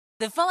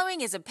The following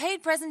is a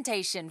paid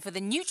presentation for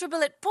the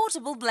Nutribullet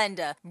Portable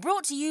Blender,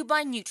 brought to you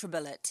by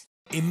Nutribullet.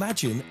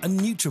 Imagine a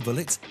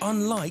Nutribullet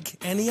unlike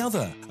any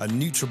other. A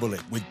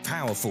Nutribullet with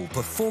powerful,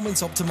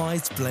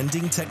 performance-optimized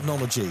blending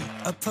technology.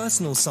 A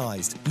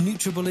personal-sized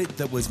Nutribullet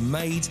that was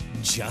made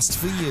just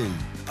for you.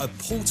 A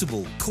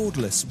portable,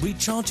 cordless,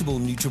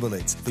 rechargeable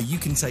Nutribullet that you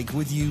can take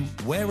with you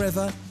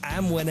wherever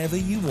and whenever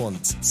you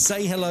want.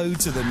 Say hello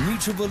to the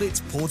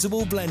Nutribullet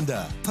Portable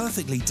Blender.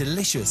 Perfectly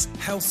delicious,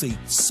 healthy,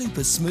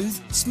 super smooth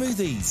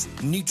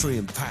smoothies,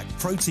 nutrient-packed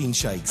protein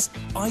shakes,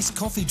 iced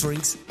coffee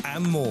drinks,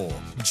 and more.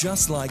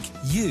 Just like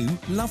you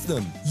love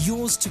them.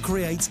 Yours to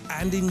create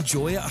and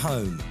enjoy at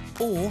home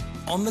or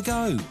on the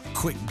go.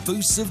 Quick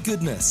boosts of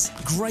goodness.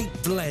 Great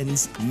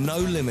blends, no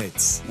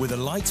limits. With a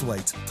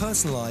lightweight,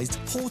 personalised,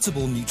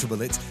 portable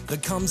Nutribullet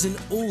that comes in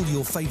all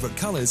your favourite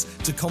colours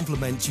to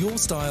complement your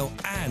style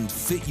and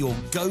fit your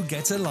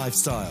go-getter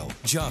lifestyle.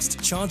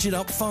 Just charge it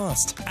up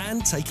fast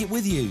and take it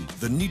with you.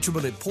 The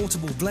Nutribullet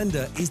Portable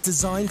Blender is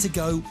designed to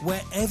go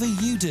wherever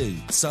you do,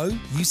 so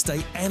you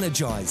stay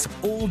energised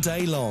all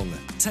day long.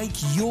 Take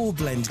your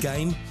blend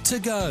game to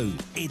go.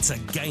 It's a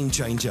game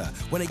changer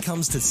when it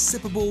comes to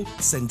sippable,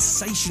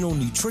 sensational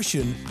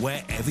nutrition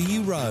wherever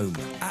you roam.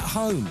 At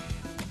home,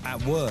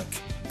 at work,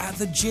 at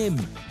the gym,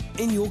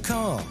 in your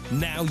car.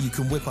 Now you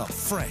can whip up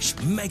fresh,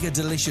 mega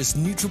delicious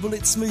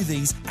Nutribullet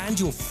smoothies and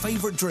your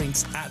favourite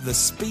drinks at the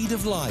speed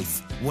of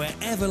life.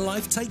 Wherever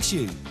life takes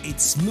you,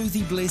 it's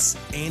smoothie bliss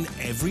in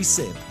every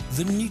sip.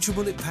 The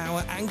Nutribullet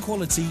power and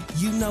quality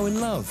you know and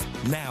love.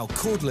 Now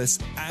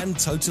cordless and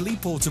totally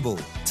portable.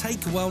 Take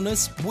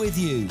wellness with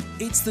you.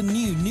 It's the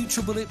new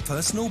Nutribullet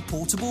Personal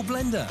Portable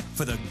Blender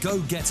for the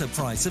go-getter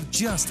price of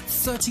just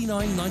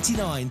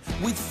 $39.99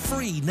 with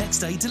free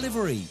next-day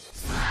delivery.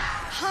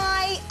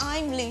 Hi,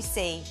 I'm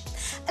Lucy.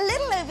 A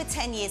little over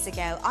 10 years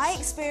ago, I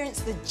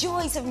experienced the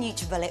joys of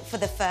Nutribullet for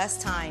the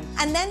first time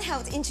and then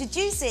helped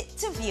introduce it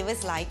to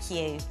viewers like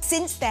you.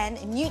 Since then,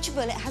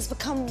 Nutribullet has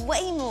become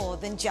way more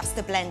than just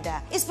a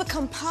blender. It's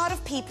become part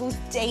of people's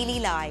daily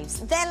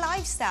lives, their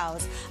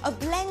lifestyles, a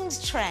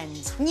blend trend.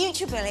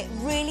 Nutribullet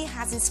really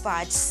has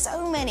inspired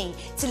so many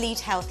to lead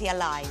healthier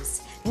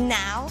lives.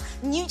 Now,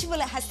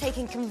 Nutribullet has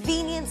taken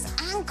convenience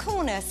and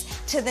coolness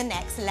to the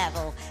next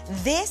level.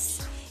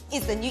 This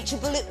is the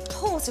Nutribullet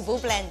Portable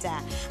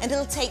Blender, and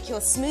it'll take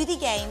your smoothie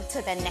game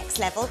to the next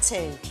level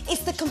too.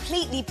 It's the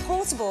completely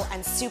portable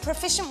and super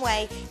efficient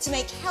way to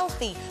make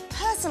healthy,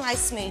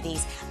 personalised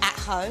smoothies at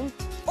home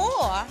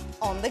or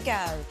on the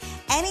go,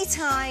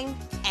 anytime,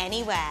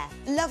 anywhere.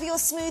 Love your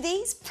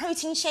smoothies,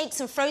 protein shakes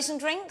and frozen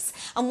drinks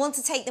and want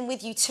to take them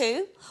with you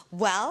too?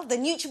 Well, the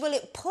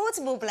Nutribullet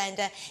Portable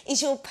Blender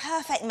is your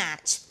perfect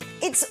match.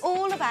 It's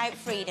all about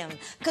freedom,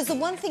 because the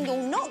one thing you're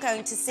not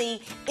going to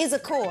see is a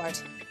cord.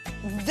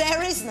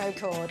 There is no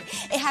cord.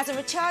 It has a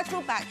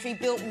rechargeable battery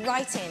built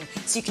right in,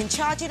 so you can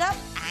charge it up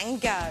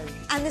and go.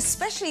 And the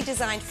specially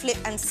designed flip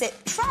and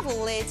sip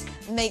travel lid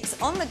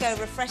makes on-the-go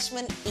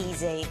refreshment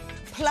easy.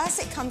 Plus,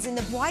 it comes in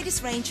the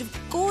widest range of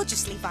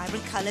gorgeously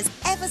vibrant colours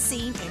ever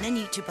seen in a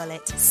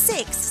Nutribullet.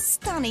 6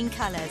 stunning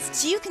colours,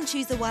 so you can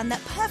choose the one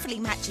that perfectly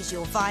matches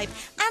your vibe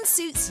and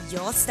suits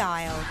your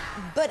style.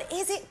 But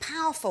is it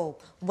powerful?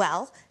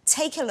 Well,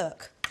 take a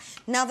look.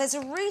 Now, there's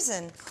a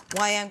reason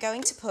why I'm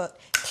going to put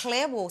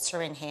clear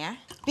water in here,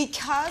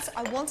 because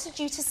I wanted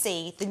you to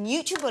see the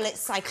Nutribullet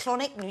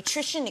Cyclonic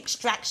Nutrition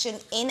Extraction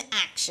in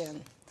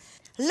action.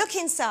 Look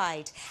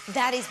inside.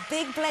 That is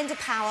big blender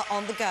power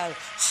on the go.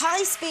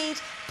 High speed,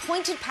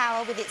 pointed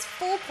power with its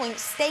 4-point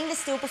stainless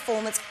steel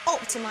performance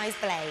optimized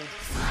blade.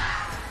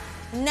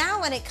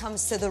 Now when it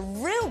comes to the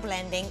real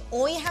blending,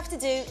 all you have to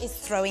do is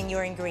throw in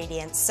your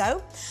ingredients.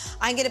 So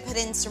I'm going to put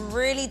in some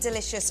really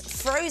delicious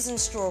frozen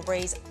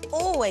strawberries.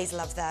 Always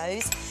love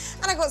those.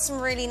 And I've got some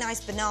really nice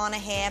banana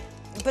here.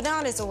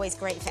 Banana's always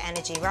great for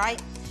energy,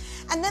 right?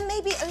 And then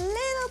maybe a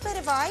little bit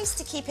of ice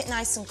to keep it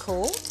nice and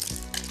cool,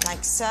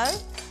 like so.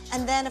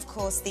 And then, of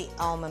course, the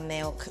almond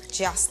milk,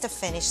 just to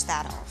finish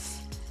that off.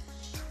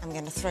 I'm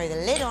going to throw the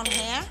lid on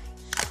here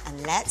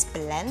and let's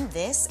blend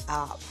this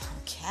up.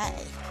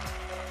 Okay.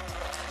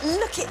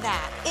 Look at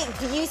that. It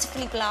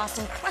beautifully blasts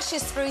and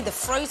crushes through the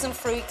frozen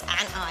fruit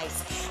and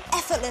ice,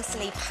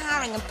 effortlessly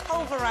powering and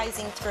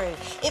pulverizing through.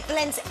 It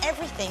blends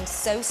everything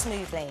so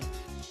smoothly.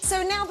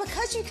 So now,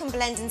 because you can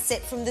blend and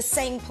sip from the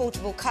same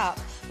portable cup,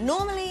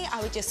 normally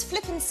I would just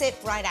flip and sip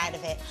right out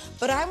of it,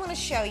 but I want to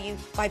show you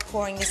by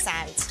pouring this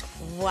out.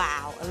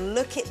 Wow,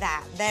 look at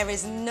that. There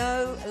is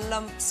no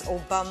lumps or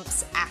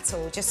bumps at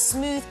all, just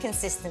smooth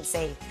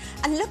consistency.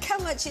 And look how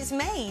much it's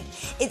made.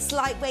 It's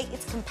lightweight,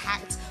 it's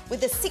compact,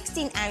 with a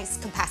 16-ounce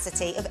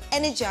capacity of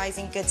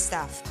energizing good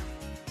stuff.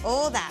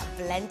 All that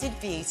blended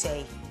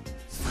beauty.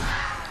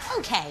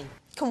 Okay,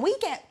 can we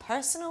get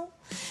personal?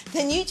 The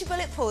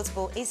Nutribullet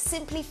Portable is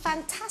simply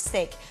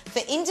fantastic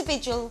for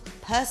individual,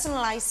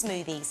 personalised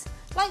smoothies,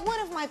 like one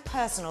of my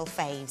personal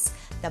faves,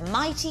 the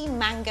Mighty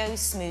Mango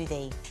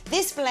Smoothie.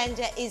 This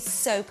blender is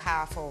so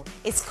powerful.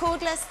 It's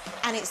cordless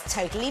and it's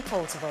totally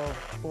portable,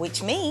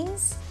 which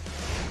means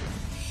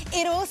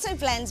It also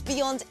blends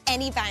beyond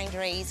any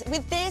boundaries.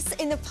 With this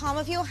in the palm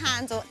of your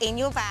hand or in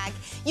your bag,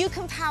 you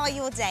can power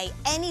your day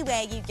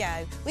anywhere you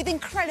go with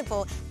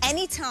incredible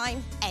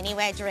anytime,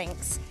 anywhere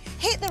drinks.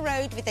 Hit the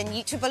road with a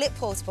Nutribullet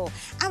Portable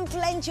and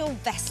blend your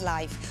best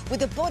life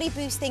with a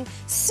body-boosting,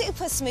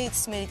 super smooth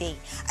smoothie,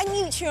 a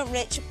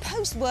nutrient-rich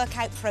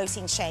post-workout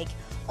protein shake,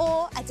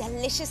 or a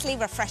deliciously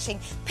refreshing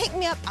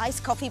pick-me-up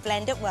iced coffee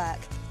blend at work.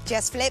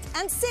 Just flip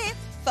and sip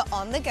for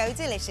on-the-go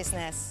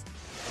deliciousness.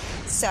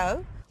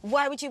 So,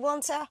 why would you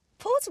want a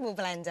portable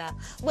blender?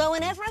 Well,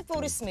 whenever I've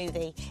bought a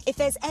smoothie, if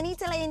there's any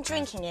delay in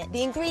drinking it,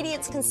 the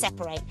ingredients can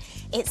separate.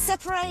 It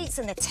separates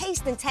and the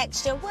taste and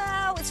texture,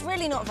 well, it's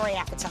really not very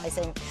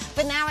appetizing.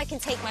 But now I can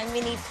take my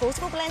mini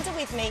portable blender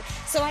with me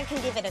so I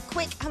can give it a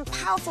quick and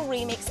powerful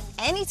remix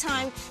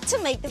anytime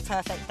to make the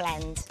perfect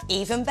blend.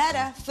 Even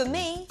better for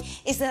me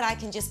is that I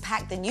can just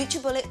pack the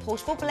Nutribullet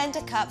Portable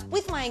Blender Cup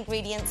with my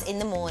ingredients in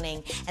the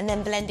morning and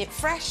then blend it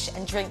fresh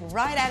and drink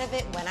right out of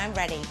it when I'm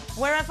ready,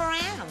 wherever I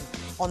am.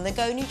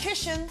 On-the-go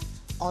nutrition,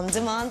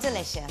 on-demand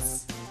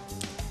delicious.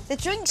 The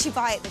drinks you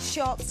buy at the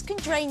shops can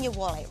drain your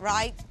wallet,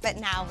 right? But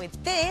now with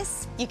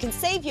this, you can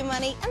save your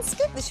money and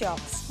skip the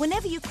shops.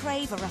 Whenever you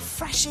crave a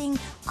refreshing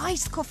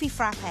iced coffee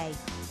frappe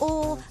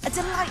or a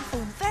delightful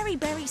very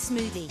berry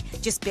smoothie,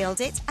 just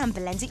build it and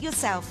blend it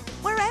yourself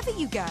wherever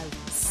you go.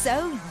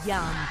 So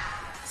yum.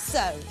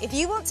 So, if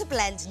you want to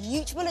blend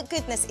Nutribullet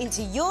goodness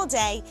into your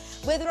day,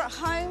 whether at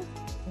home,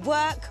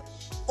 work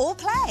or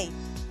play,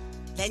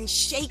 then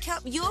shake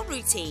up your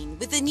routine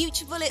with the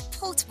Nutribullet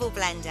Portable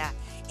Blender.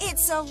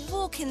 It's a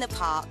walk in the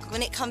park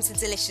when it comes to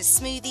delicious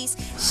smoothies,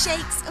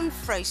 shakes and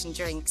frozen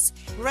drinks.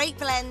 Great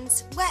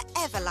blends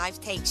wherever life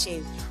takes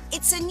you.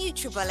 It's a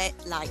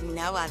Nutribullet like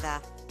no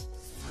other.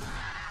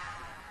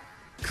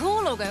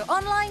 Call or go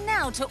online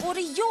now to order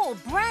your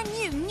brand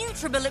new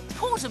Nutribullet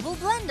Portable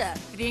Blender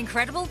for the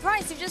incredible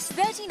price of just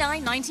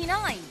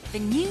 $39.99. The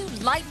new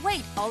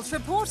lightweight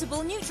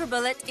ultra-portable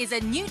Nutribullet is a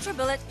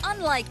Nutribullet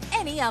unlike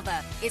any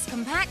other. It's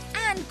compact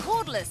and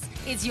cordless.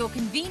 It's your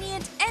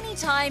convenient,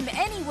 anytime,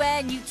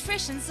 anywhere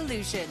nutrition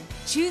solution.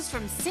 Choose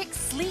from 6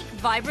 sleek,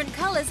 vibrant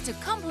colors to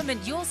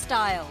complement your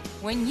style.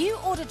 When you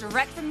order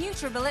direct from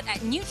Nutribullet at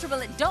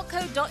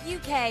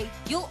nutribullet.co.uk,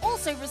 you'll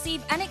also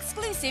receive an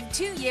exclusive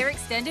 2-year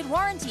extended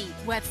warranty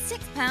worth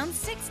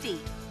 £6.60.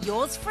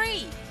 Yours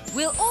free.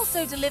 We'll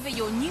also deliver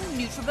your new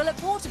Nutribullet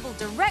Portable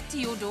direct to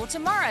your door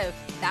tomorrow.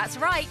 That's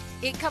right,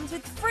 it comes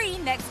with free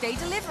next-day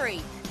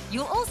delivery.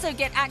 You'll also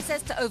get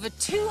access to over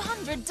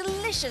 200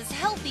 delicious,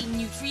 healthy,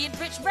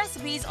 nutrient-rich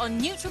recipes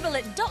on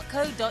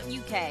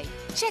nutribullet.co.uk.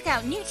 Check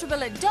out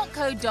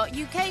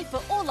nutribullet.co.uk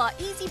for all our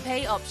easy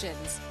pay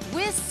options.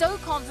 We're so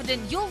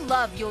confident you'll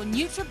love your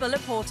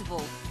Nutribullet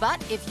Portable.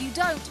 But if you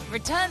don't,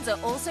 returns are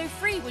also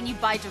free when you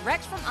buy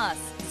direct from us.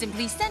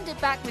 Simply send it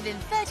back within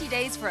 30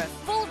 days for a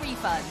full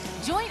refund.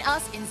 Join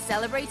us in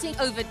celebrating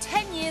over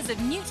 10 years of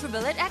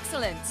Nutribullet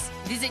excellence.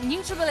 Visit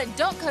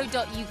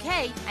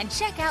nutribullet.co.uk and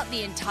check out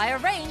the entire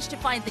range to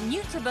find the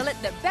Nutribullet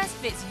that best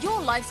fits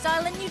your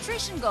lifestyle and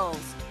nutrition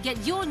goals.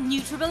 Get your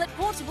Nutribullet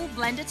Portable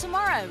Blender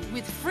tomorrow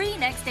with free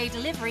next-day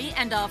delivery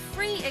and our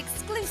free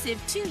exclusive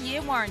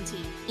 2-year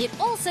warranty. It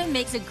also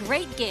makes a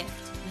great gift.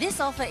 This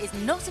offer is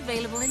not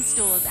available in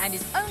stores and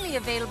is only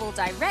available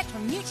direct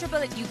from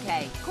Nutribullet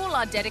UK. Call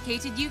our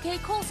dedicated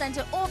UK call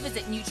centre or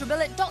visit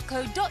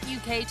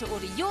nutribullet.co.uk to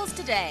order yours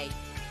today.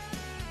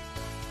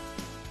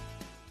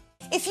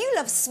 If you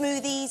love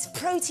smoothies,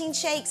 protein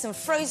shakes and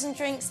frozen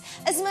drinks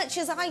as much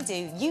as I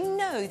do, you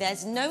know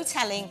there's no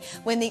telling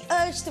when the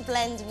urge to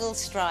blend will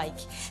strike.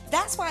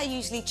 That's why I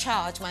usually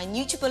charge my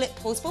Nutribullet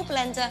Portable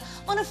Blender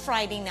on a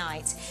Friday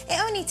night. It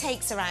only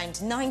takes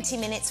around 90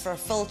 minutes for a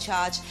full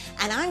charge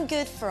and I'm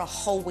good for a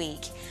whole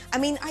week. I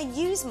mean, I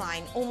use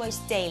mine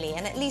almost daily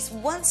and at least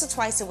once or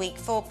twice a week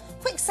for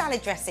quick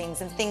salad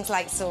dressings and things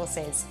like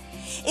sauces.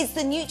 It's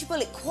the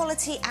Nutribullet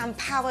quality and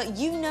power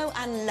you know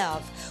and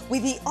love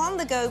with the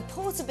on-the-go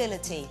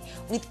portability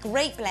with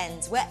great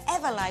blends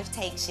wherever life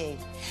takes you.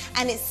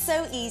 And it's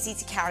so easy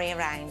to carry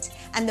around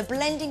and the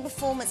blending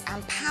performance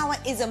and power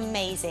is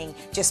amazing.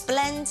 Just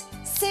blend,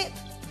 sip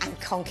and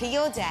conquer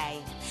your day.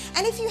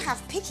 And if you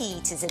have picky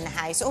eaters in the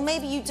house or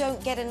maybe you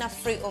don't get enough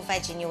fruit or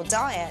veg in your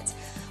diet,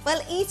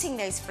 well, eating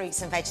those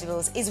fruits and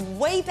vegetables is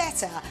way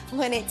better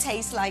when it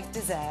tastes like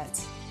dessert.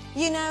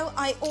 You know,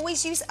 I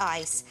always use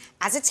ice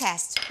as a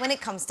test when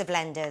it comes to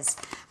blenders.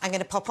 I'm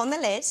going to pop on the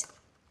lid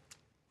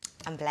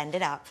and blend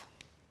it up.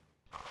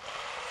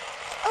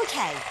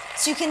 OK,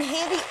 so you can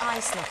hear the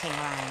ice knocking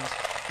around.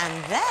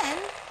 And then,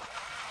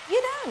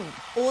 you don't.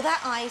 All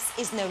that ice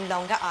is no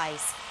longer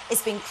ice.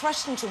 It's been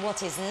crushed into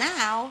what is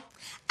now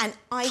an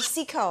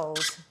icy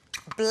cold,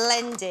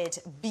 blended,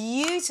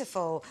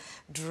 beautiful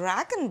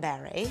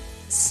dragonberry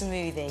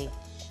smoothie.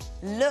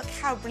 Look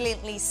how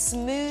brilliantly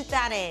smooth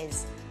that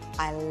is.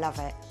 I love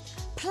it.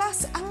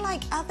 Plus,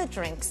 unlike other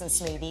drinks and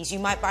smoothies you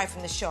might buy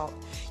from the shop,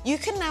 you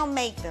can now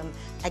make them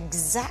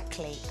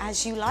exactly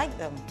as you like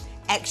them.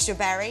 Extra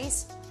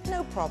berries?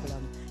 No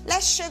problem.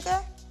 Less sugar?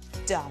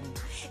 Done.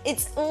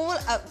 It's all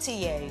up to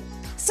you.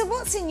 So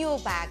what's in your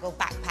bag or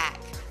backpack?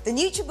 The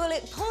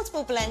Nutribullet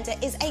Portable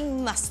Blender is a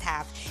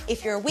must-have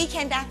if you're a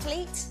weekend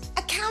athlete,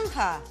 a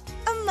camper,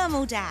 a mum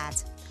or dad,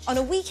 on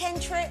a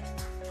weekend trip,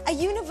 a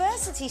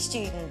university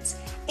student.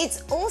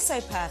 It's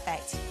also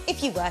perfect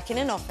if you work in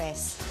an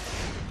office.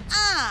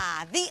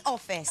 Ah, the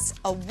office,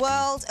 a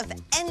world of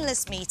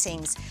endless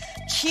meetings,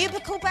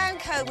 cubicle-bound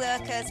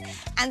co-workers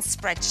and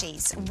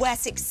spreadsheets where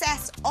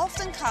success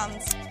often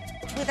comes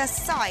with a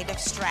side of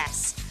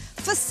stress.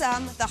 For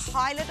some, the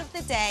highlight of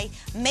the day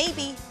may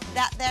be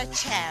that their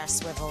chair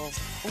swivels.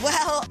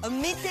 Well, a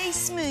midday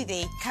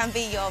smoothie can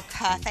be your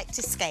perfect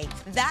escape.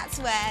 That's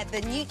where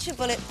the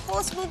Nutribullet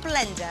Portable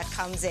Blender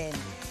comes in.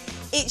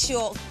 It's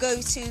your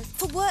go-to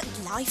for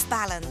work-life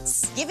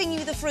balance, giving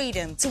you the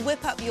freedom to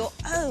whip up your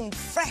own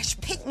fresh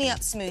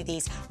pick-me-up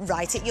smoothies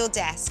right at your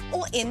desk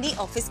or in the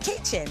office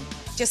kitchen.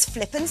 Just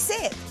flip and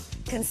sip.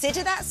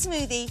 Consider that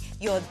smoothie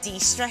your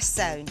de-stress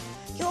zone,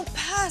 your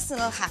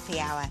personal happy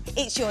hour.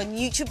 It's your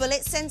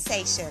Nutribullet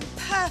sensation,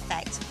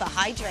 perfect for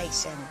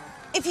hydration.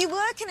 If you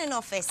work in an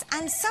office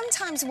and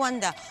sometimes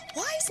wonder,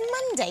 why is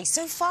Monday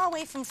so far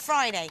away from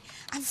Friday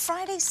and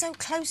Friday so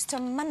close to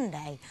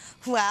Monday?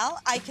 Well,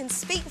 I can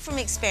speak from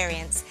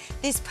experience.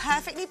 This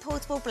perfectly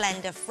portable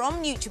blender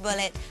from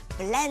Nutribullet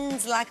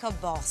blends like a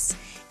boss.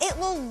 It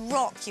will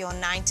rock your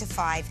 9 to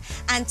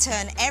 5 and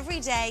turn every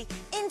day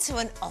into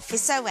an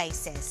office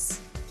oasis.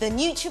 The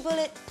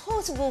Nutribullet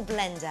Portable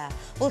Blender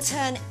will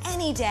turn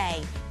any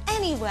day,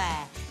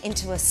 anywhere,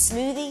 into a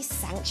smoothie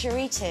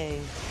sanctuary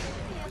too.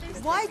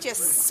 Why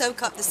just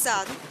soak up the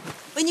sun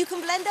when you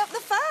can blend up the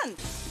fun?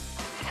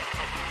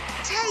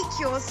 Take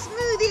your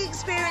smoothie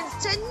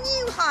experience to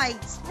new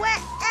heights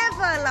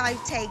wherever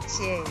life takes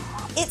you.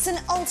 It's an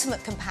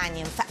ultimate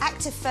companion for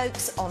active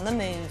folks on the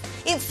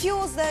move. It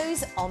fuels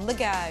those on the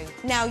go.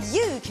 Now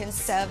you can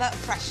serve up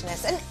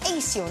freshness and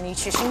ace your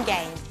nutrition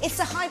game. It's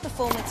a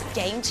high-performance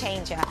game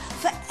changer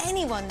for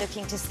anyone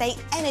looking to stay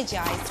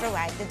energized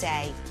throughout the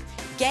day.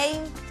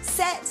 Game,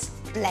 set,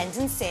 blend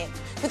and sip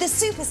with a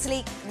super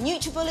sleek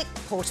Nutribullet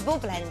Portable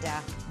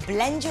Blender.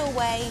 Blend your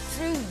way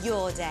through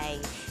your day.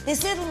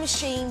 This little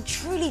machine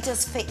truly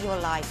does fit your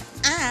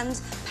life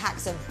and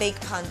packs a big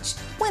punch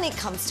when it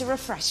comes to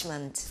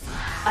refreshment.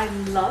 I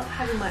love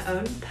having my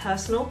own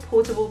personal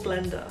portable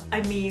blender.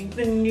 I mean,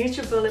 the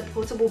Nutribullet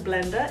Portable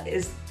Blender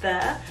is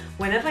there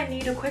whenever I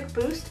need a quick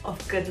boost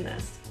of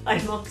goodness.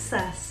 I'm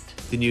obsessed.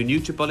 The new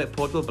Nutribullet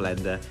Portable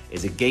Blender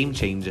is a game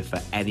changer for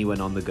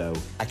anyone on the go.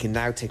 I can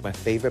now take my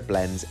favourite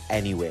blends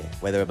anywhere,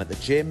 whether I'm at the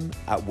gym,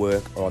 at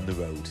work or on the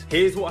road.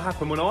 Here's what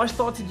happened when I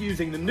started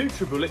using the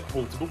Nutribullet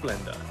Portable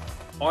Blender.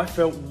 I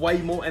felt way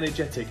more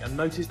energetic and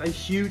noticed a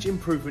huge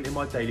improvement in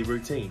my daily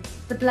routine.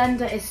 The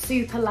blender is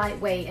super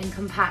lightweight and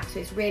compact, so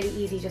it's really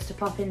easy just to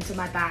pop into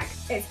my bag.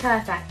 It's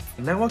perfect.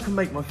 Now I can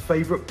make my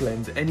favourite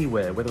blends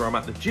anywhere, whether I'm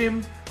at the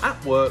gym,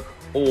 at work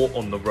or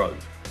on the road.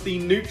 The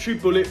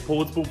Nutribullet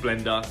Portable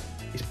Blender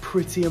is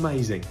pretty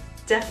amazing.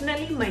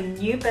 Definitely my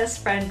new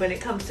best friend when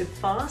it comes to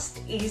fast,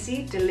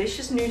 easy,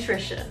 delicious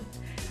nutrition.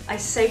 I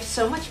save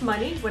so much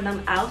money when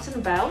I'm out and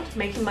about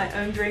making my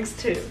own drinks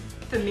too.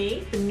 For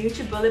me, the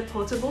Nutribullet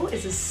Portable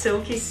is a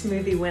silky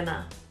smoothie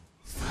winner.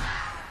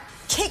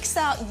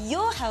 Kickstart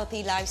your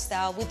healthy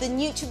lifestyle with the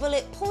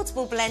Nutribullet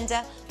Portable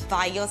Blender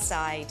by your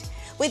side.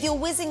 Whether you're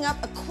whizzing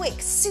up a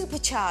quick,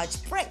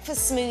 supercharged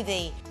breakfast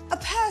smoothie, a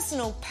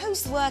personal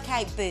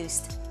post-workout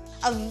boost,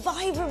 a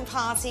vibrant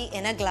party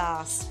in a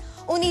glass,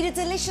 or need a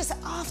delicious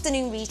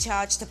afternoon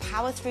recharge to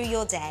power through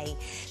your day,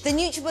 the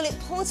Nutribullet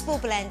Portable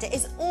Blender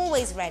is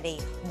always ready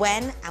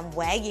when and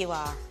where you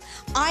are.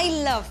 I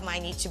love my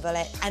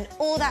Nutribullet and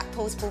all that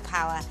portable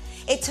power.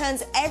 It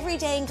turns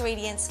everyday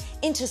ingredients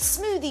into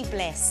smoothie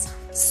bliss.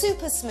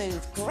 Super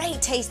smooth,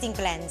 great tasting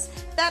blends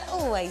that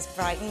always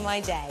brighten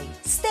my day.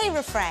 Stay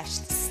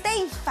refreshed,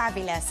 stay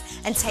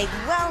fabulous, and take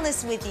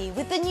wellness with you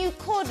with the new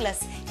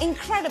cordless,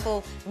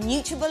 incredible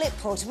Nutribullet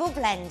Portable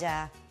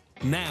Blender.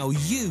 Now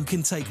you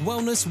can take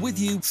wellness with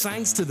you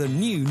thanks to the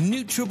new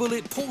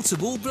Nutribullet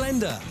Portable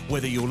Blender.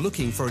 Whether you're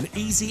looking for an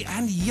easy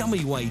and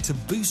yummy way to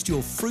boost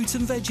your fruit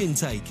and veg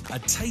intake, a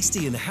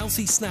tasty and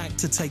healthy snack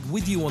to take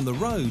with you on the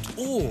road,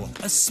 or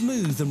a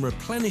smooth and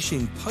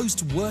replenishing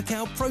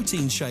post-workout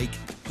protein shake,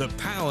 the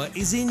power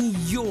is in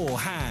your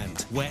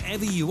hand.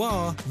 Wherever you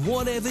are,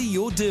 whatever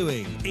you're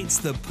doing, it's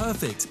the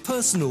perfect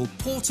personal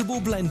portable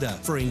blender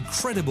for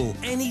incredible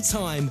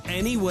anytime,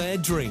 anywhere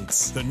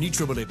drinks. The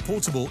Nutribullet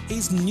Portable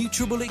is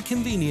Nutribullet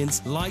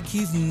convenience like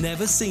you've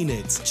never seen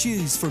it.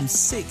 Choose from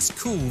 6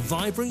 cool,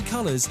 vibrant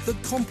colours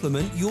that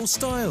complement your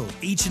style.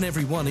 Each and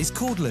every one is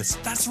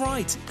cordless. That's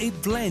right, it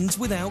blends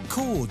without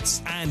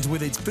cords. And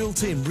with its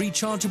built-in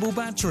rechargeable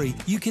battery,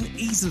 you can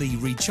easily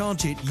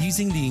recharge it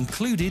using the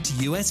included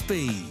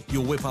USB. free.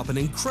 You'll whip up an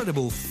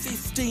incredible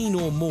 15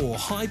 or more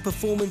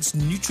high-performance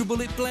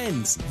Nutribullet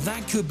blends.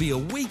 That could be a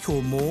week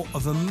or more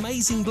of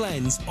amazing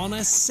blends on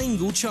a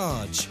single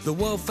charge. The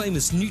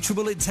world-famous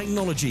Nutribullet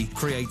technology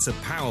creates a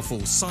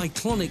powerful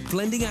cyclonic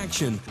blending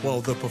action,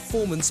 while the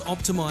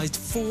performance-optimized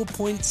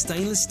 4-point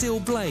stainless steel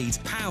blade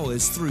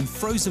powers through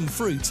frozen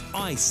fruit,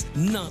 ice,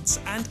 nuts,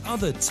 and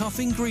other tough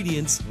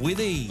ingredients with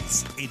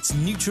ease. It's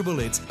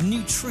Nutribullet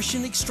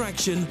nutrition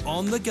extraction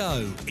on the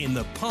go, in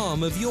the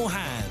palm of your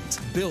hand.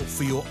 Built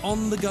for your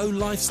on-the-go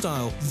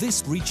lifestyle,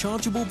 this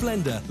rechargeable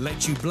blender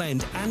lets you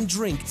blend and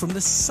drink from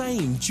the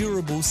same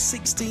durable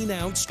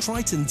 16-ounce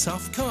Triton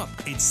Tough cup.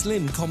 Its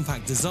slim,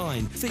 compact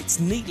design fits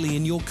neatly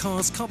in your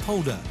car's cup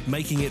holder,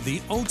 making it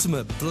the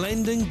ultimate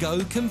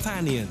blend-and-go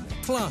companion.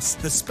 Plus,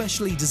 the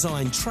specially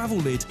designed travel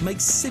lid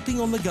makes sipping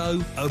on the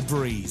go a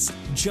breeze.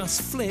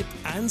 Just flip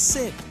and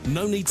sip.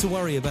 No need to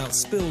worry about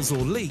spills or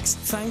leaks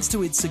thanks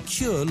to its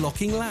secure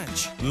locking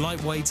latch.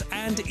 Lightweight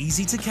and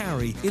easy to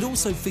carry, it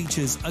also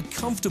features a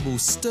comfortable,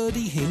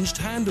 sturdy hinged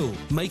handle,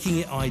 making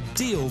it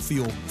ideal for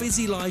your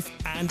busy life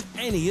and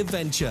any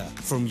adventure.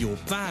 From your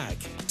bag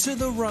to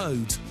the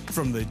road,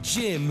 from the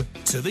gym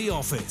to the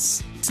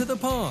office, to the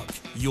park,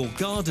 your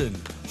garden,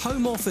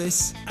 home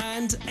office,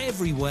 and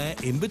everywhere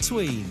in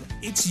between.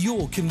 It's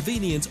your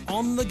convenient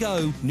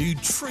on-the-go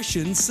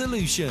nutrition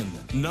solution.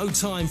 No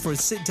time for a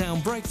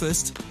sit-down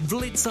breakfast.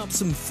 Blitz up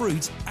some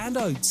fruit and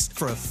oats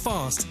for a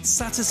fast,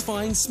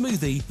 satisfying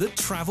smoothie that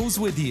travels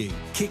with you.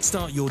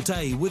 Kickstart your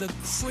day with a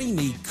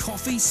creamy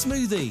coffee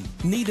smoothie.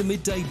 Need a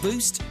midday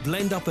boost?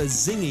 Blend up a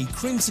zingy,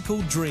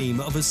 creamsicle dream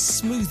of a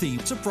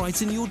smoothie to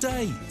brighten your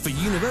day. For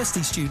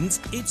university students,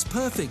 it's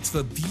perfect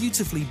for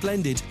beautifully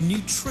blended,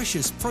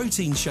 nutritious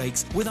protein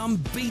shakes with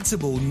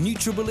unbeatable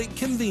Nutribullet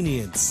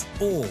convenience.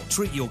 Or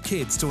treat your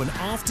kids to an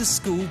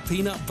after-school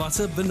peanut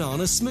butter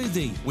banana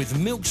smoothie with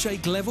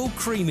milkshake-level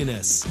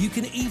creaminess. You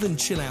can even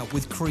chill out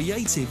with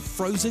creative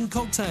frozen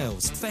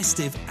cocktails,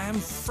 festive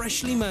and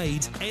freshly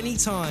made,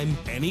 anytime,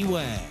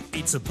 anywhere.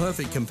 It's a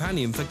perfect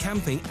companion for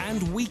camping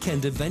and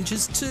weekend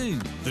adventures too.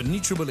 The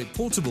Nutribullet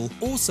Portable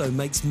also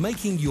makes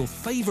making your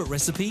favorite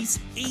recipes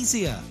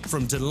easier.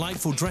 From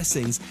delightful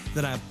dressings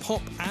that add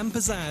pop and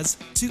pizzazz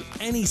to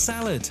any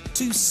salad,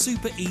 to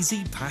super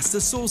easy pasta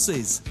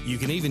sauces. You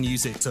can even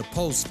use it to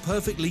pulse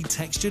perfectly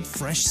textured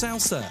fresh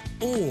salsa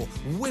or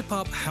whip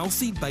up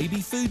healthy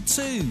baby food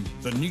too.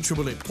 The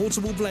Nutribullet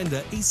Portable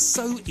Blender is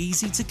so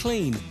easy to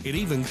clean. It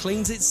even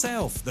cleans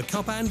itself. The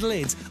cup and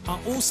lid are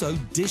also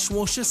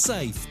dishwasher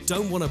safe.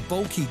 Don't want a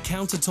bulky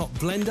countertop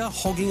blender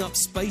hogging up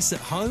space at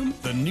home?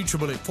 The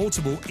Nutribullet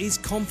Portable is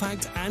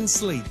compact and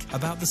sleek,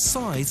 about the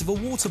size of a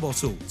water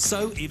bottle,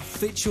 so it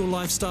fits your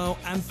lifestyle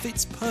and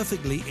fits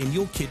perfectly in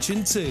your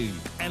kitchen too.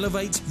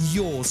 Elevate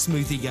your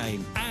smoothie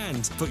game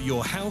and put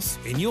your health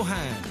in your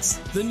hands.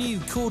 The new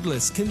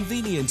cordless,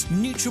 convenient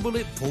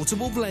Nutribullet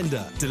Portable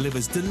Blender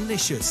delivers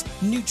delicious,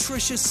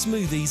 nutritious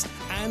smoothies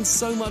and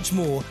so much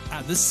more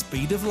at the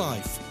speed of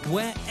life,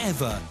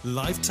 wherever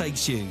life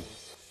takes you.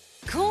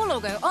 Call or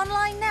go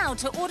online now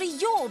to order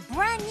your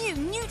brand new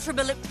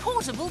Nutribullet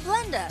Portable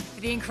Blender for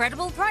the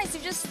incredible price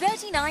of just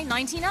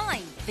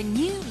 $39.99. The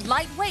new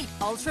lightweight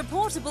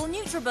ultra-portable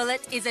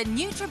Nutribullet is a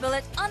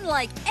Nutribullet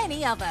unlike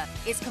any other.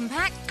 It's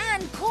compact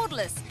and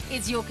cordless.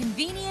 It's your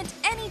convenient,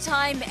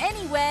 anytime,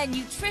 anywhere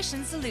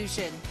nutrition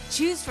solution.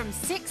 Choose from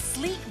 6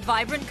 sleek,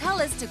 vibrant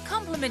colors to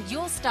complement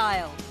your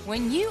style.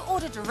 When you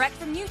order direct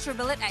from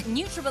Nutribullet at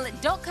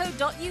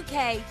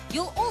nutribullet.co.uk,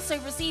 you'll also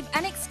receive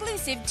an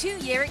exclusive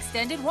 2-year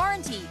extended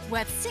warranty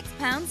worth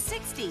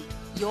 £6.60.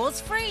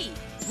 Yours free.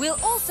 We'll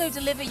also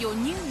deliver your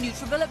new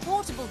Nutribullet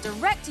Portable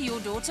direct to your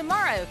door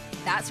tomorrow.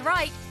 That's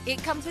right,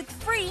 it comes with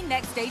free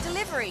next-day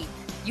delivery.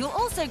 You'll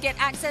also get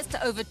access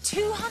to over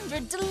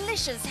 200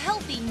 delicious,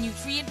 healthy,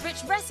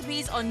 nutrient-rich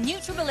recipes on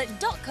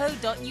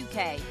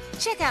nutribullet.co.uk.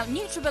 Check out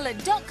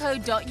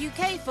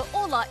nutribullet.co.uk for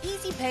all our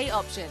easy pay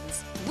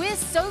options. We're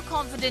so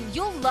confident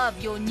you'll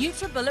love your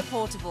Nutribullet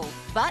Portable.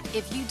 But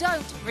if you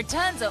don't,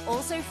 returns are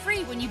also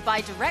free when you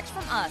buy direct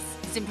from us.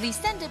 Simply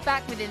send it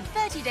back within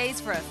 30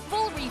 days for a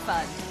full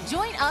refund.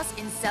 Join us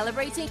in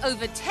celebrating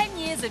over 10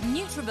 years of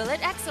Nutribullet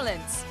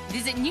excellence.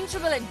 Visit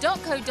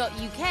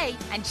nutribullet.co.uk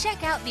and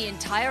check out the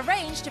entire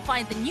range to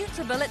find the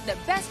Nutribullet that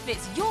best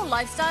fits your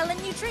lifestyle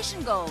and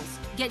nutrition goals.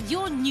 Get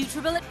your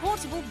Nutribullet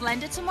Portable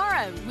Blender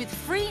tomorrow with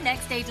free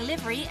next-day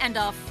delivery and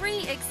our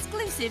free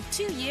exclusive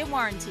 2-year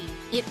warranty.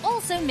 It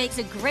also makes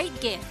a great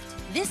gift.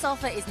 This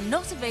offer is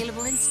not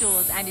available in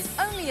stores and is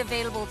only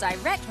available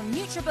direct from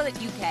Nutribullet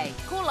UK.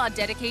 Call our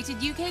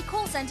dedicated UK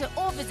call centre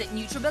or visit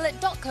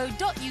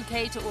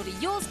nutribullet.co.uk to order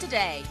yours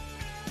today.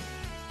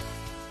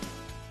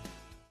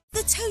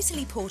 The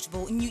totally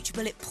portable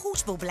Nutribullet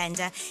Portable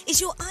Blender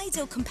is your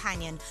ideal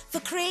companion for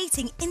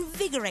creating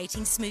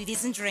invigorating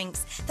smoothies and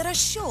drinks that are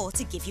sure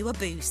to give you a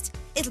boost.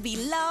 It'll be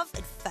love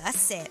at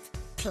first sip.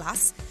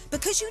 Plus,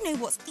 because you know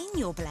what's in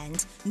your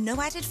blend,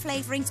 no added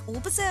flavourings or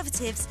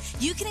preservatives,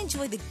 you can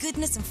enjoy the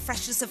goodness and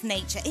freshness of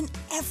nature in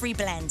every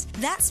blend.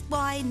 That's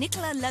why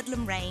Nicola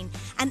Ludlam-Rain,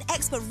 an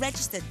expert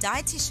registered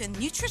dietitian,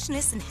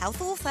 nutritionist and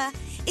health author,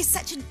 is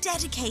such a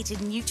dedicated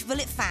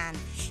Nutribullet fan.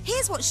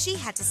 Here's what she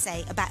had to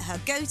say about her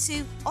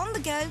go-to,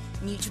 on-the-go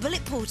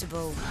Nutribullet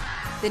Portable.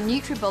 The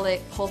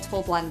Nutribullet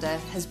Portable Blender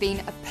has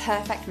been a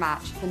perfect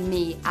match for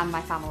me and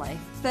my family.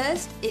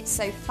 First, it's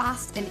so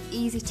fast and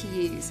easy to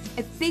use,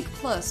 a big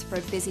plus for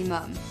a busy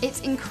mum.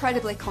 It's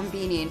incredibly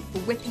convenient for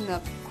whipping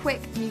up quick,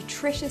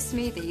 nutritious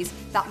smoothies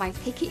that my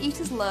picky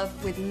eaters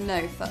love with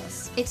no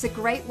fuss. It's a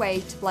great way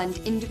to blend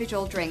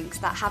individual drinks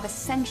that have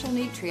essential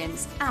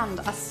nutrients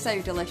and are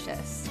so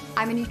delicious.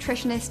 I'm a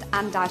nutritionist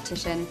and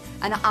dietitian,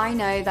 and I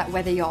know that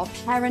whether you're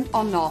a parent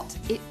or not,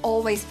 it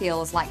always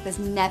feels like there's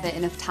never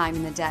enough time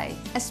in the day,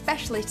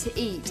 especially to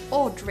eat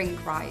or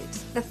drink right.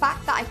 The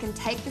fact that I can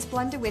take this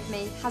blender with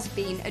me has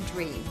been a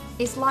dream.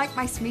 It's like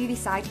my smoothie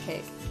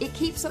sidekick. It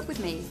keeps up with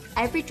me.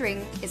 Every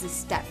drink is a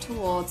step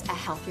towards a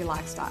healthy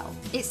lifestyle.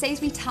 It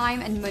saves me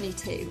time and money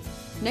too.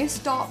 No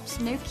stops,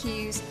 no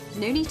queues,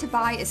 no need to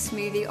buy a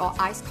smoothie or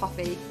iced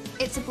coffee.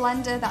 It's a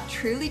blender that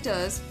truly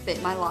does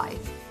fit my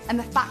life. And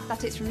the fact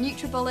that it's from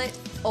Nutribullet,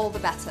 all the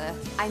better.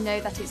 I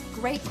know that it's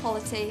great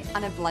quality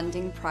and a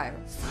blending pro.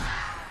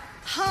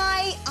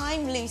 Hi,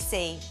 I'm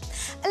Lucy.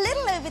 A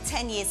little over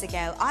 10 years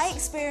ago, I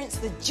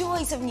experienced the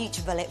joys of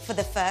Nutribullet for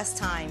the first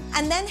time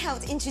and then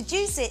helped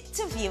introduce it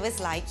to viewers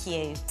like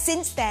you.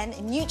 Since then,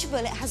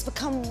 Nutribullet has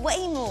become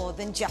way more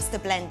than just a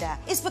blender.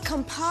 It's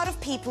become part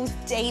of people's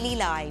daily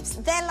lives,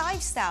 their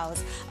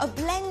lifestyles, a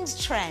blend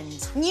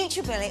trend.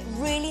 Nutribullet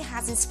really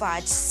has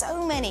inspired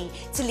so many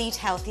to lead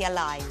healthier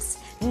lives.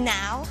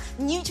 Now,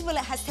 Nutribullet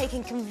has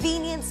taken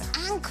convenience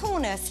and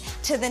coolness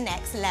to the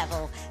next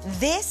level.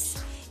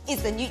 This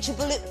is the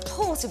Nutribullet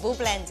Portable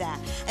Blender,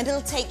 and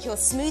it'll take your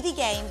smoothie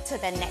game to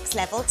the next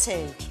level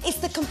too. It's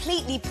the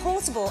completely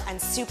portable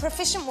and super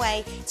efficient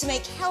way to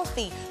make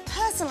healthy,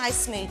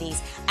 personalised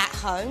smoothies at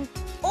home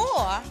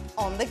or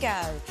on the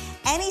go,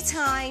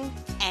 anytime,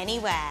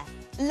 anywhere.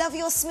 Love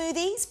your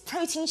smoothies,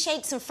 protein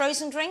shakes and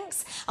frozen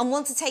drinks and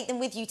want to take them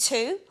with you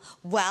too?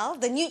 Well,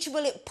 the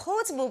Nutribullet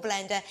Portable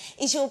Blender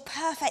is your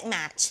perfect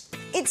match.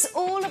 It's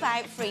all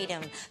about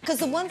freedom, because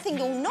the one thing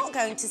you're not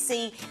going to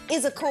see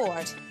is a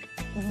cord.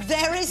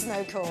 There is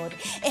no cord.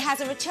 It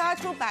has a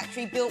rechargeable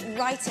battery built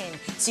right in,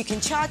 so you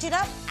can charge it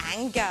up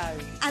and go.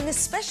 And the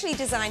specially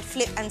designed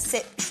flip and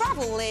sip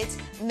travel lid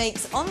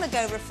makes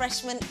on-the-go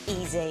refreshment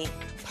easy.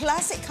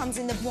 Plus, it comes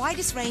in the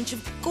widest range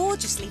of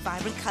gorgeously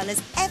vibrant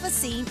colours ever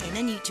seen in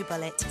a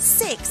Nutribullet.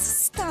 6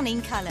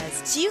 stunning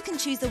colours, so you can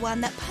choose the one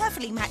that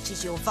perfectly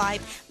matches your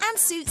vibe and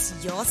suits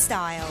your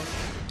style.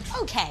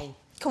 Okay,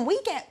 can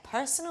we get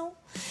personal?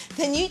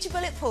 The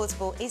Nutribullet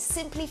Portable is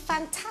simply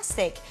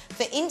fantastic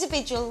for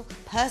individual,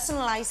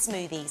 personalised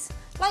smoothies,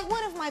 like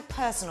one of my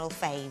personal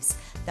faves,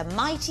 the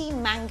Mighty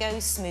Mango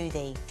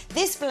Smoothie.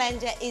 This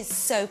blender is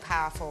so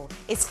powerful,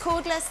 it's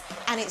cordless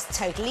and it's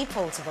totally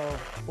portable,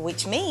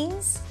 which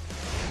means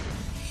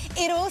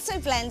it also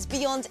blends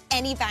beyond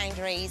any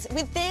boundaries.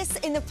 With this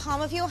in the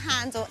palm of your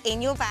hand or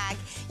in your bag,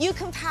 you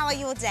can power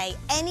your day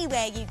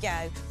anywhere you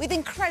go with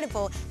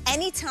incredible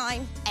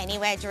anytime,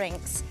 anywhere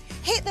drinks.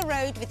 Hit the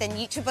road with a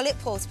Nutribullet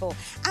Portable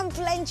and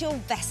blend your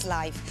best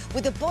life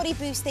with a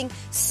body-boosting,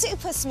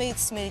 super smooth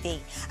smoothie,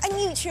 a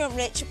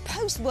nutrient-rich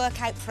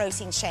post-workout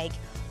protein shake,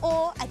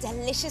 or a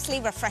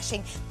deliciously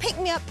refreshing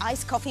pick-me-up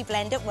iced coffee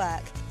blend at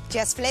work.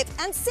 Just flip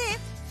and sip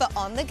for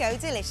on-the-go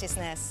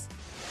deliciousness.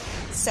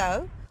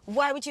 So,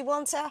 why would you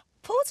want a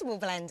portable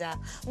blender?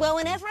 Well,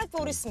 whenever I've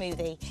bought a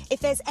smoothie, if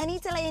there's any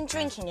delay in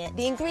drinking it,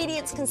 the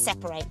ingredients can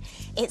separate.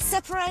 It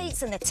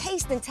separates and the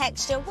taste and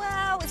texture,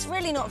 well, it's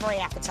really not very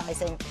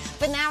appetising.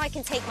 But now I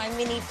can take my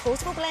mini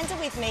portable blender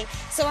with me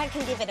so I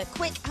can give it a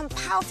quick and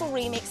powerful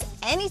remix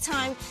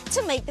anytime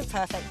to make the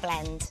perfect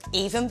blend.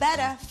 Even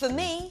better for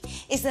me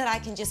is that I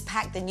can just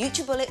pack the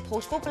Nutribullet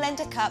Portable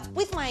Blender cup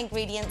with my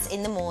ingredients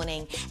in the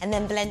morning and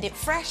then blend it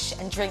fresh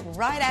and drink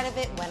right out of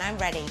it when I'm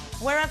ready,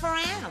 wherever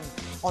I am.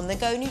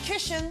 On-the-go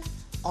nutrition,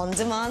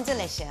 on-demand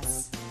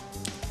delicious.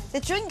 The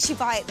drinks you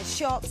buy at the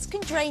shops can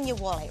drain your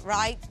wallet,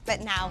 right?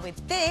 But now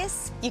with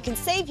this, you can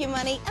save your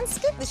money and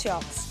skip the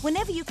shops.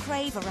 Whenever you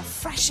crave a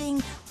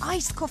refreshing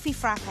iced coffee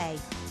frappe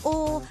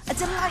or a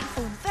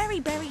delightful very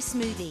berry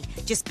smoothie,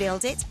 just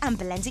build it and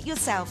blend it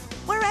yourself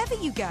wherever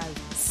you go.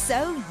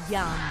 So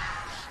yum.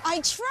 I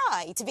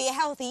try to be a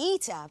healthy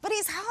eater, but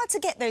it's hard to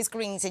get those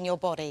greens in your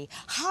body.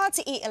 Hard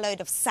to eat a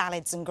load of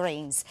salads and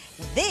greens.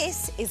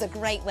 This is a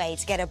great way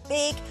to get a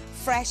big,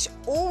 fresh,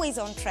 always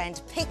on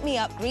trend,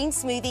 pick-me-up green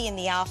smoothie in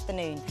the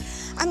afternoon.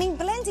 I mean,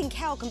 blending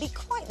kale can be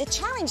quite the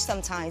challenge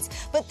sometimes,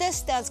 but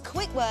this does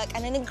quick work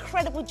and an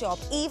incredible job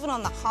even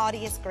on the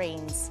hardiest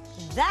greens.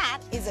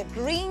 That is a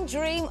green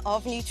dream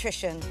of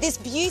nutrition. This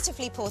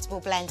beautifully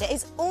portable blender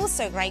is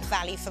also great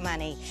value for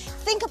money.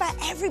 Think about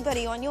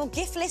everybody on your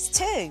gift list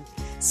too.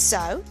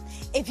 So,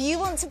 if you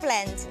want to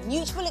blend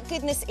Nutribullet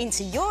goodness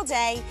into your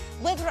day,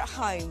 whether at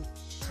home,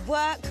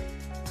 work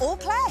or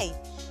play,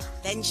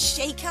 Then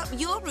shake up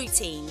your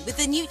routine with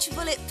the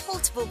Nutribullet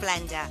Portable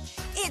Blender.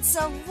 It's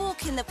a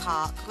walk in the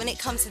park when it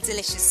comes to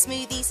delicious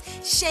smoothies,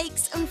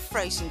 shakes and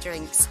frozen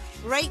drinks.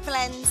 Great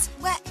blends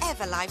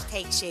wherever life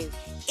takes you.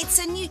 It's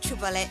a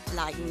Nutribullet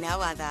like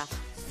no other.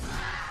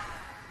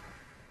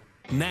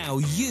 Now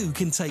you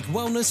can take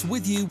wellness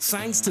with you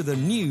thanks to the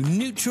new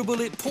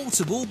Nutribullet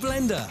Portable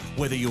Blender.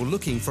 Whether you're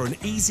looking for an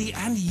easy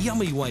and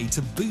yummy way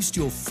to boost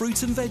your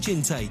fruit and veg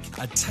intake,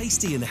 a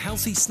tasty and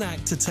healthy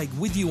snack to take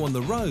with you on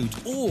the road,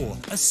 or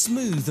a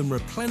smooth and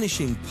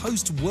replenishing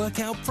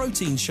post-workout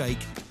protein shake,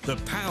 the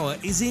power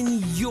is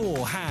in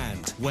your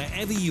hand.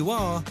 Wherever you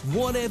are,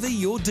 whatever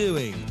you're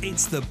doing,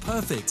 it's the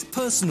perfect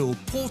personal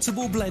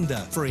portable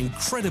blender for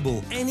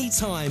incredible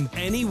anytime,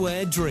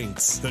 anywhere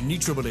drinks. The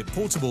Nutribullet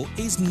Portable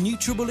is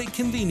Nutribullet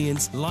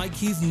convenience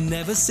like you've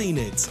never seen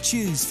it.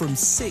 Choose from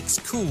 6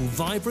 cool,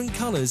 vibrant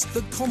colours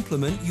that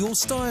complement your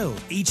style.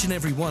 Each and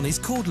every one is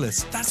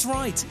cordless. That's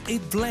right,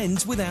 it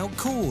blends without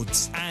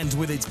cords. And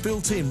with its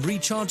built-in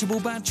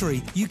rechargeable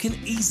battery, you can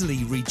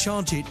easily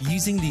recharge it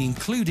using the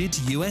included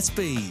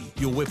USB.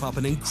 You'll whip up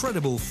an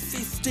incredible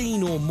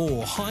 15 or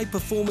more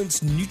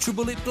high-performance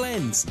Nutribullet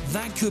blends.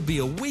 That could be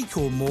a week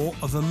or more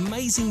of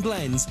amazing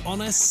blends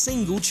on a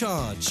single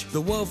charge.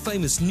 The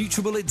world-famous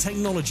Nutribullet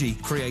technology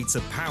creates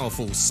a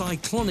powerful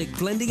cyclonic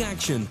blending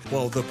action,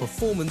 while the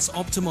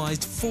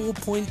performance-optimized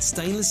 4-point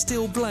stainless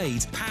steel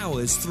blade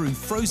powers through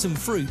frozen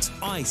fruit,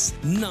 ice,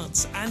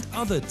 nuts, and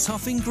other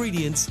tough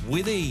ingredients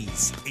with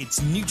ease.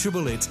 It's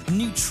Nutribullet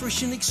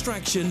nutrition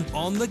extraction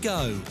on the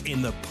go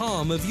in the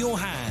palm of your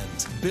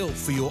hand. Built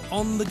for your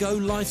on-the-go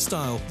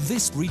lifestyle,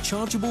 this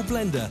rechargeable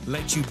blender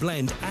lets you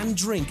blend and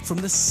drink from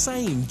the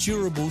same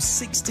durable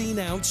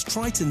 16-ounce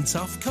Triton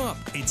Tough cup.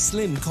 Its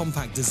slim,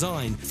 compact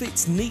design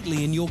fits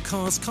neatly in your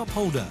car's cup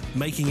holder,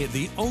 making it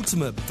the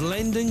ultimate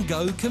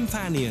blend-and-go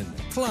companion.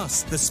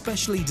 Plus, the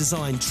specially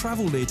designed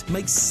travel lid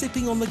makes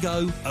sipping on the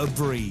go a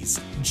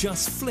breeze.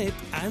 Just flip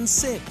and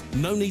sip.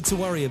 No need to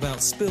worry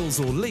about spills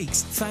or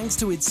leaks thanks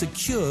to its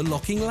secure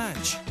locking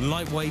latch.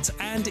 Lightweight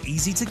and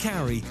easy to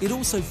carry, it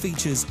also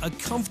features a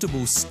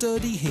comfortable,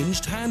 sturdy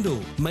hinged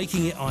handle,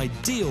 making it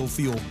ideal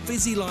for your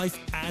busy life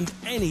and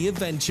any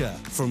adventure.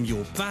 From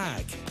your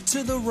bag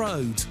to the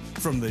road,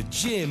 from the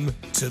gym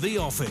to the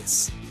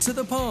office, to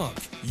the park,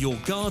 your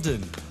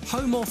garden,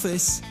 home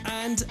office,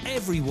 and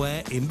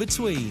everywhere in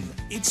between.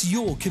 It's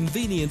your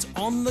convenient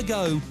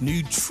on-the-go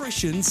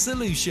nutrition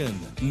solution.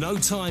 No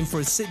time for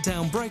a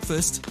sit-down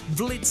breakfast.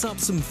 Blitz up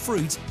some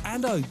fruit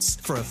and oats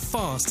for a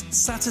fast,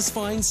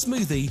 satisfying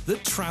smoothie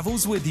that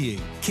travels with you.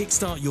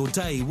 Kickstart your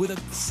day with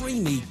a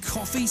creamy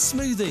coffee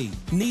smoothie.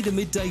 Need a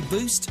midday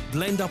boost?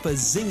 Blend up a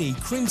zingy,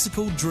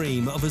 creamsicle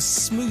dream of a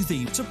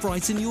smoothie to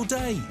brighten your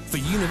day. For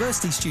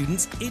university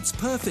students, it's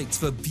perfect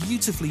for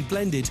beautifully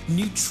blended,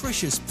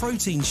 nutritious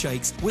protein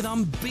shakes with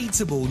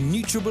unbeatable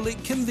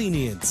Nutribullet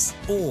convenience.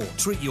 Or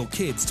treat your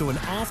kids to an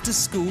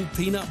after-school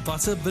peanut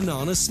butter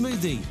banana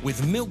smoothie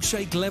with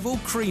milkshake-level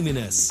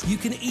creaminess. You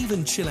can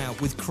even chill out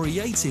with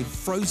creative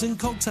frozen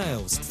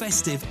cocktails,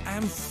 festive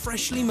and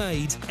freshly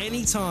made,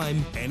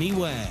 anytime,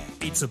 anywhere.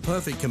 It's a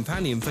perfect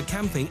companion for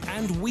camping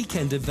and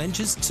weekend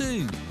adventures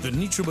too. The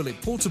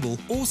Nutribullet Portable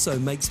also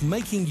makes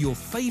making your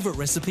favourite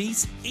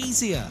recipes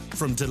easier.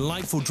 From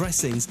delightful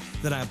dressings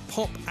that add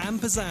pop and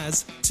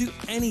pizzazz to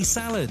any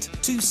salad,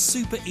 to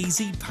super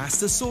easy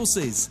pasta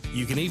sauces.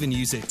 You can even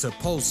use it to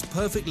pulse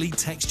perfectly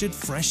textured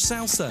fresh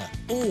salsa,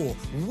 or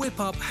whip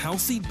up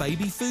healthy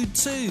baby food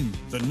too.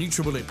 The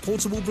Nutribullet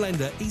Portable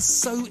Blender is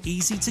so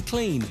easy to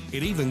clean.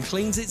 It even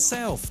cleans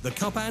itself. The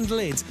cup and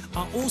lid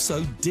are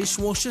also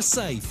dishwasher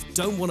safe.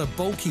 Don't want a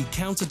bulky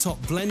countertop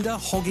blender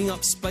hogging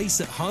up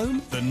space at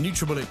home? The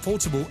Nutribullet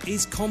Portable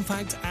is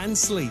compact and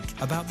sleek,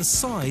 about the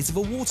size of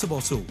a water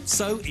bottle,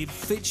 so it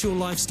fits your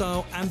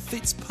lifestyle and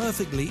fits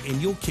perfectly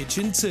in your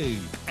kitchen too.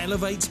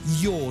 Elevate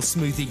your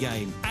smoothie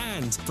game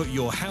and put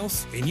your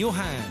health in your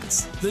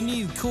hands. The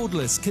new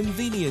cordless,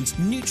 convenient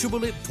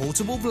Nutribullet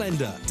Portable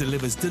Blender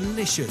delivers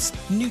delicious,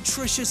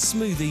 nutritious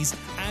smoothies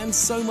and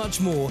so much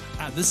more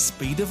at the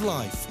speed of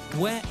life,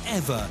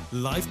 wherever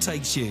life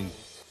takes you.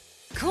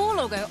 Call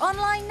or go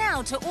online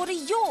now to order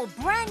your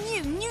brand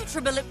new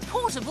Nutribullet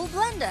Portable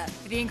Blender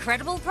for the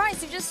incredible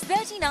price of just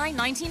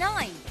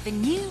 $39.99. The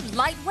new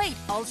lightweight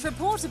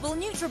ultra-portable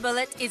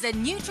Nutribullet is a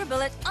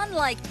Nutribullet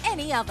unlike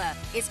any other.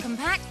 It's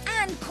compact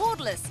and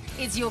cordless.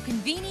 It's your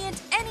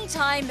convenient,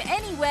 anytime,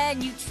 anywhere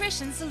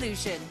nutrition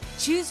solution.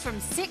 Choose from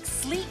 6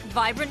 sleek,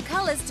 vibrant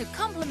colors to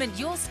complement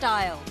your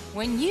style.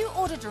 When you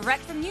order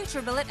direct from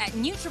Nutribullet at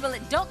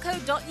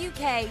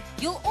nutribullet.co.uk,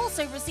 you'll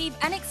also receive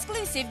an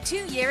exclusive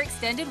 2-year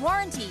extended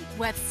warranty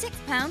worth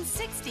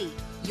 £6.60.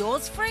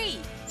 Yours free.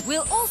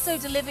 We'll also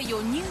deliver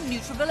your new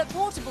Nutribullet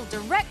Portable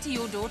direct to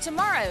your door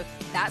tomorrow.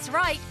 That's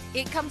right,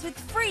 it comes with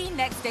free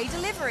next-day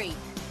delivery.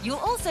 You'll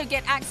also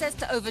get access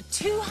to over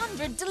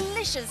 200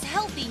 delicious,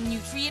 healthy,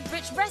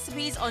 nutrient-rich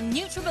recipes on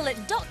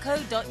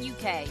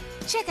Nutribullet.co.uk.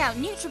 Check out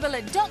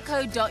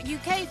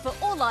Nutribullet.co.uk for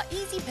all our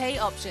easy pay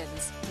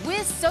options.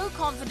 We're so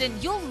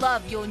confident you'll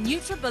love your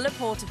Nutribullet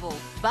Portable.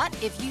 But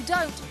if you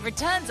don't,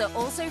 returns are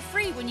also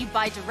free when you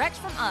buy direct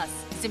from us.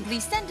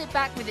 Simply send it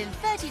back within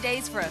 30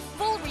 days for a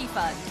full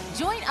refund.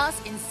 Join us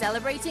in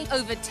celebrating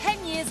over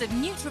 10 years of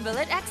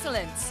Nutribullet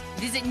excellence.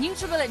 Visit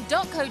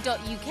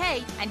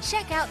Nutribullet.co.uk and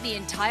check out the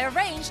entire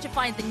range to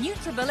find the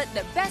Nutribullet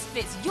that best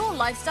fits your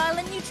lifestyle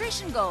and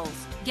nutrition goals.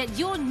 Get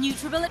your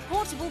Nutribullet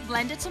Portable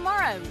Blender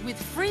tomorrow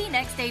with free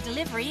next day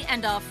delivery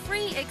and our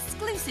free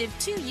exclusive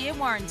 2-year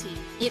warranty.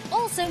 It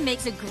also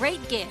makes a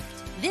great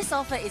gift. This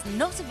offer is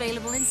not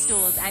available in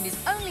stores and is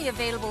only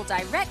available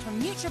direct from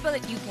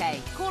Nutribullet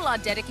UK. Call our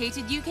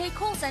dedicated UK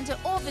call centre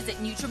or visit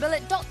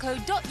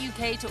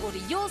Nutribullet.co.uk to order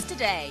yours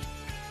today.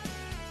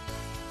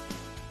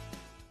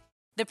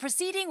 The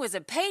proceeding was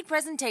a paid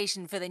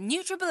presentation for the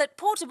Nutribullet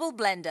Portable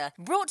Blender,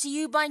 brought to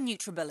you by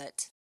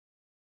Nutribullet.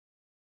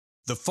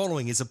 The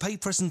following is a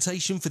paid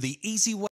presentation for the easy way